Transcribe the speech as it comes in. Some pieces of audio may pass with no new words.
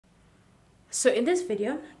So in this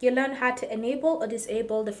video, you'll learn how to enable or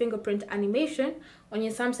disable the fingerprint animation on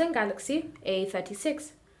your Samsung Galaxy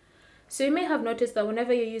A36. So you may have noticed that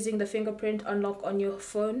whenever you're using the fingerprint unlock on your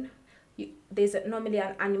phone, there's normally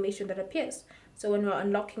an animation that appears. So when we're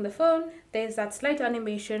unlocking the phone, there's that slight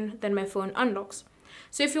animation, then my phone unlocks.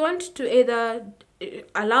 So if you want to either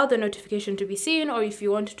allow the notification to be seen or if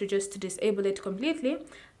you want to just disable it completely,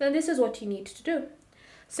 then this is what you need to do.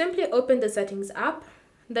 Simply open the Settings app,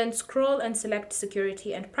 then scroll and select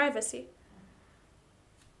Security and Privacy.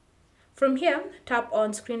 From here, tap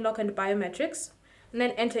on Screen Lock and Biometrics, and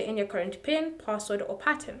then enter in your current PIN, password, or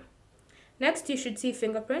pattern. Next, you should see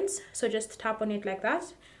Fingerprints, so just tap on it like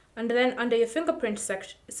that. And then under your fingerprint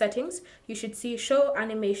settings, you should see Show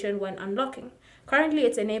Animation when unlocking. Currently,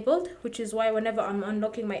 it's enabled, which is why whenever I'm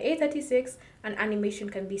unlocking my A36, an animation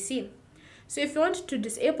can be seen. So if you want to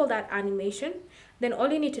disable that animation, then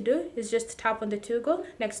all you need to do is just tap on the toggle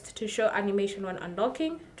next to Show Animation when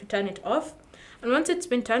unlocking to turn it off. And once it's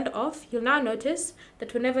been turned off, you'll now notice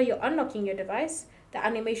that whenever you're unlocking your device, the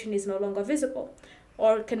animation is no longer visible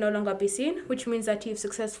or can no longer be seen, which means that you've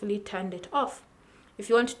successfully turned it off. If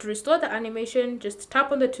you want to restore the animation, just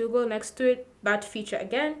tap on the toggle next to it, that feature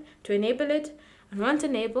again to enable it. And once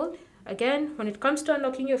enabled, again, when it comes to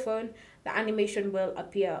unlocking your phone, the animation will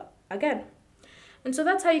appear again. And so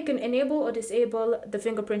that's how you can enable or disable the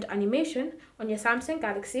fingerprint animation on your Samsung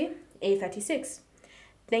Galaxy A36.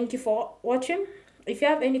 Thank you for watching. If you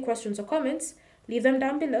have any questions or comments, leave them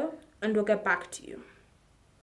down below and we'll get back to you.